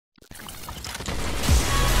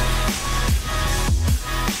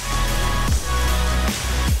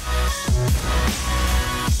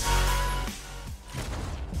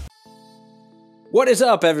What is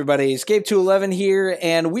up, everybody? Escape211 here,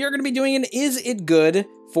 and we are going to be doing an Is It Good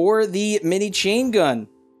for the mini chain gun.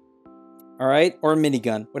 All right, or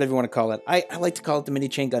minigun, whatever you want to call it. I like to call it the mini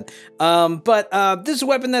chain gun. This is a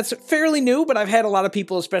weapon that's fairly new, but I've had a lot of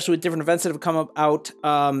people, especially with different events that have come out,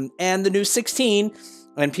 and the new 16,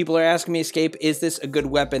 and people are asking me, Escape, is this a good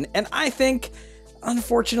weapon? And I think,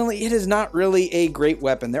 unfortunately, it is not really a great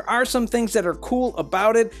weapon. There are some things that are cool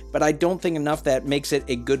about it, but I don't think enough that makes it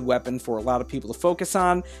a good weapon for a lot of people to focus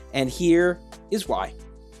on, and here is why.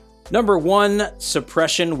 Number 1,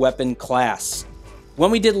 suppression weapon class.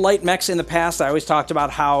 When we did light mechs in the past, I always talked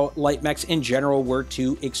about how light mechs in general were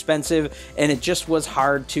too expensive, and it just was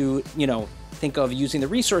hard to, think of using the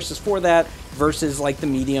resources for that versus like the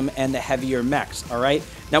medium and the heavier mechs, all right?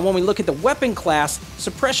 Now, when we look at the weapon class,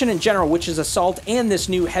 suppression in general, which is assault, and this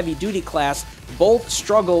new heavy duty class, both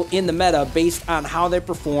struggle in the meta based on how they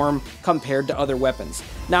perform compared to other weapons.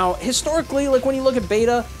 Now, historically, like when you look at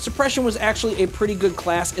beta, suppression was actually a pretty good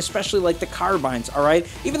class, especially like the carbines, all right?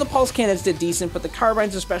 Even the pulse cannons did decent, but the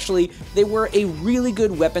carbines especially, they were a really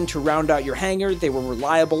good weapon to round out your hanger. They were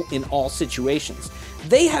reliable in all situations.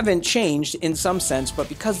 They haven't changed in some sense, but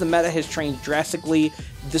because the meta has changed drastically,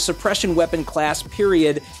 the suppression weapon class,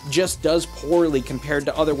 period, just does poorly compared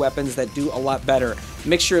to other weapons that do a lot better.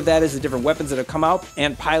 Mixture of that is the different weapons that have come out,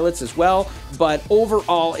 and pilots as well, but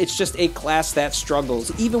overall, it's just a class that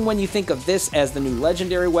struggles. Even when you think of this as the new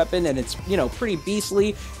legendary weapon, and it's, pretty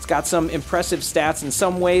beastly, it's got some impressive stats in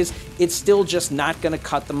some ways, it's still just not going to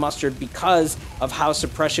cut the mustard because of how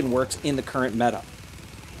suppression works in the current meta.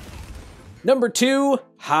 Number 2,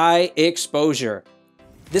 high exposure.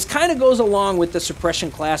 This kind of goes along with the suppression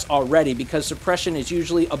class already, because suppression is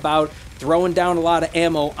usually about throwing down a lot of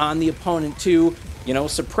ammo on the opponent to,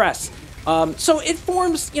 suppress. So it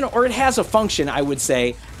forms, or it has a function, I would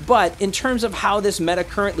say, but in terms of how this meta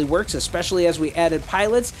currently works, especially as we added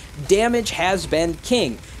pilots, damage has been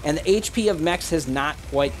king, and the HP of mechs has not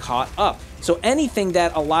quite caught up. So anything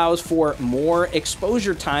that allows for more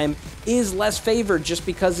exposure time is less favored just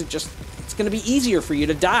because it's going to be easier for you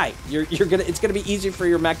to die. It's going to be easier for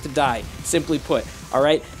your mech to die, simply put. All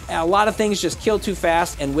right, a lot of things just kill too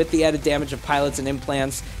fast, and with the added damage of pilots and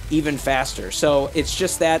implants, even faster. So it's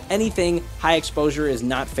just that anything high exposure is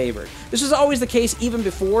not favored. This is always the case even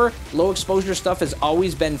before. Low exposure stuff has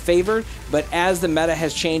always been favored, but as the meta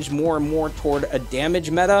has changed more and more toward a damage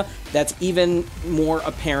meta, that's even more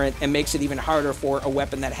apparent and makes it even harder for a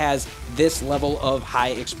weapon that has this level of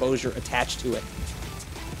high exposure attached to it.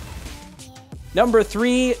 Number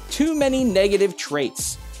 3, too many negative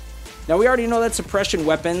traits. Now, we already know that suppression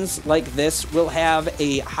weapons like this will have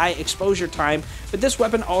a high exposure time, but this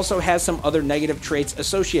weapon also has some other negative traits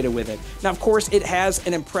associated with it. Now, of course, it has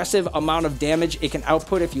an impressive amount of damage it can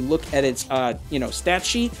output if you look at its, stat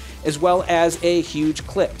sheet, as well as a huge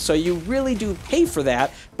clip. So you really do pay for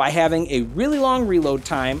that by having a really long reload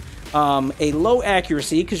time, a low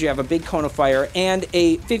accuracy because you have a big cone of fire, and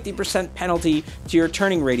a 50% penalty to your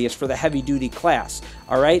turning radius for the heavy duty class.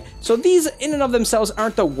 All right, so these in and of themselves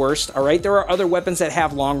aren't the worst. All right, there are other weapons that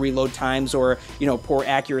have long reload times or poor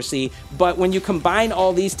accuracy, but when you combine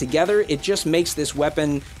all these together, it just makes this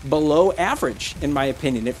weapon below average, in my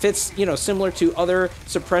opinion. It fits similar to other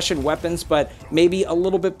suppression weapons, but maybe a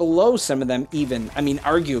little bit below some of them even. I mean,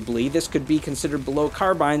 arguably this could be considered below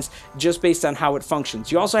carbines just based on how it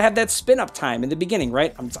functions. You also have that spin up time in the beginning,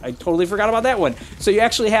 right? I totally forgot about that one. So you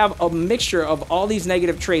actually have a mixture of all these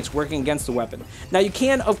negative traits working against the weapon. Now, you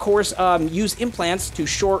can, of course, use implants to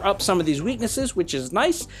shore up some of these weaknesses, which is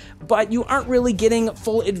nice, but you aren't really getting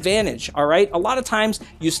full advantage, all right? A lot of times,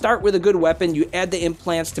 you start with a good weapon, you add the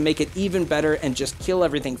implants to make it even better and just kill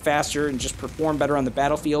everything faster and just perform better on the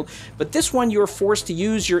battlefield. But this one, you're forced to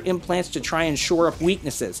use your implants to try and shore up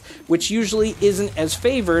weaknesses, which usually isn't as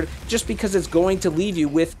favored just because it's going to leave you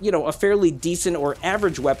with, a fairly decent or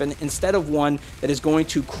average weapon instead of one that is going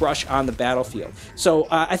to crush on the battlefield. So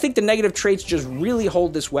I think the negative traits just really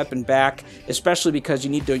hold this weapon back, especially because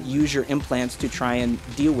you need to use your implants to try and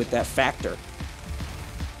deal with that factor.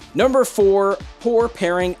 Number 4, poor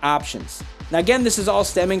pairing options. Now, again, this is all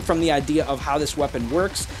stemming from the idea of how this weapon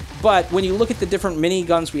works, but when you look at the different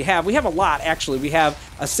miniguns we have a lot, actually. We have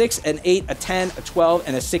a 6, an 8, a 10, a 12,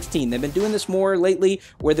 and a 16. They've been doing this more lately,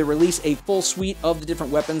 where they release a full suite of the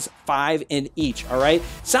different weapons, 5 in each, all right?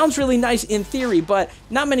 Sounds really nice in theory, but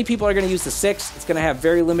not many people are going to use the 6. It's going to have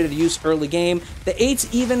very limited use early game. The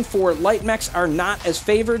 8s, even for light mechs, are not as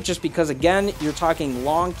favored, just because, again, you're talking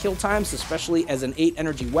long kill times, especially as an 8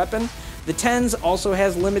 energy weapon. The 10s also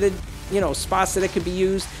has limited spots that it could be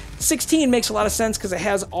used. 16 makes a lot of sense because it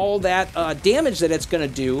has all that damage that it's going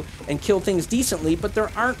to do and kill things decently, but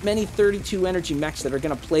there aren't many 32 energy mechs that are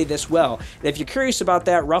going to play this well. And if you're curious about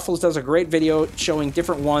that, Ruffles does a great video showing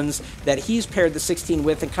different ones that he's paired the 16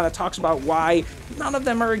 with and kind of talks about why none of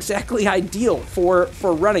them are exactly ideal for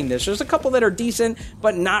running this. There's a couple that are decent,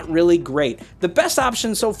 but not really great. The best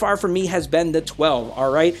option so far for me has been the 12,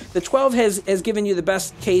 all right? The 12 has given you the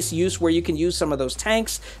best case use where you can use some of those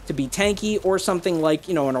tanks to be tanky or something like,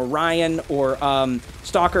 an Orion or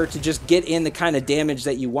Stalker to just get in the kind of damage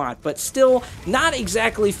that you want, but still not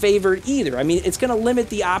exactly favored either. I mean, it's going to limit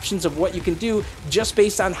the options of what you can do just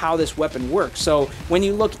based on how this weapon works. So when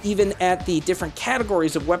you look even at the different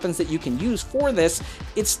categories of weapons that you can use for this,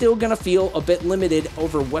 it's still going to feel a bit limited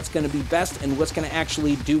over what's going to be best and what's going to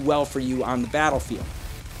actually do well for you on the battlefield.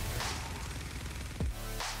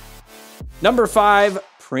 Number 5,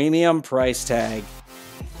 premium price tag.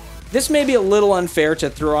 This may be a little unfair to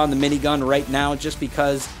throw on the minigun right now just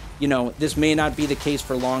because, this may not be the case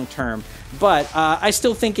for long term. But I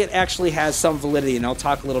still think it actually has some validity, and I'll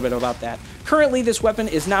talk a little bit about that. Currently, this weapon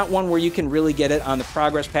is not one where you can really get it on the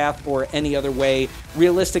progress path or any other way,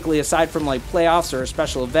 realistically, aside from like playoffs or a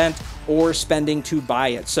special event or spending to buy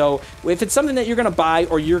it. So if it's something that you're going to buy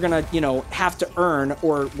or you're going to, have to earn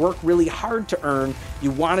or work really hard to earn,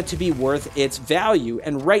 you want it to be worth its value.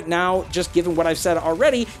 And right now, just given what I've said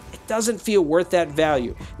already, it doesn't feel worth that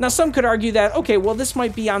value. Now, some could argue that, okay, well, this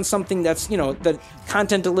might be on something that's, the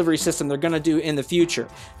content delivery system they're going to do in the future,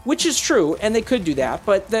 which is true, and they could do that,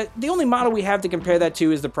 but the only model we have to compare that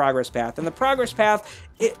to is the progress path. And the progress path,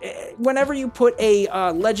 whenever you put a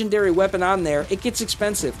legendary weapon on there, it gets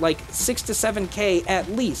expensive, like 6 to 7K at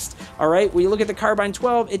least, all right? When you look at the Carbine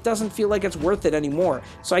 12, it doesn't feel like it's worth it anymore.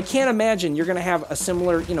 So I can't imagine you're going to have a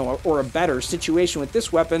similar, or a better situation with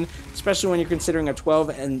this weapon, especially when you're considering a 12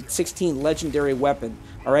 and 16 legendary weapon,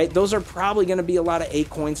 all right? Those are probably going to be a lot of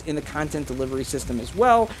acoins in the content delivery system as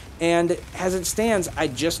well, and as it stands, I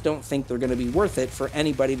just don't think they're going to be worth it for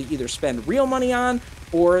anybody to either spend real money on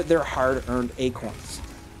or their hard-earned acoins.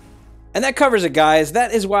 And that covers it, guys.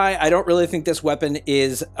 That is why I don't really think this weapon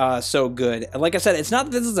is so good. Like I said, it's not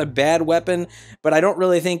that this is a bad weapon, but I don't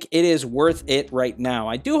really think it is worth it right now.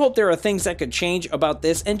 I do hope there are things that could change about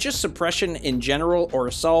this and just suppression in general or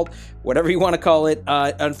assault, whatever you want to call it.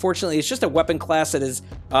 Unfortunately, it's just a weapon class that is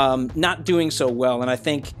not doing so well. And I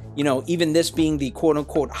think, even this being the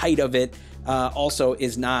quote-unquote height of it also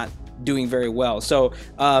is not doing very well. So,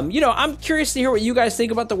 I'm curious to hear what you guys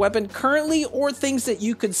think about the weapon currently or things that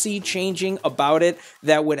you could see changing about it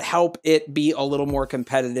that would help it be a little more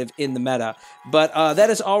competitive in the meta. But that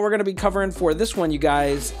is all we're going to be covering for this one, you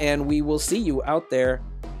guys, and we will see you out there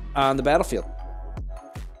on the battlefield.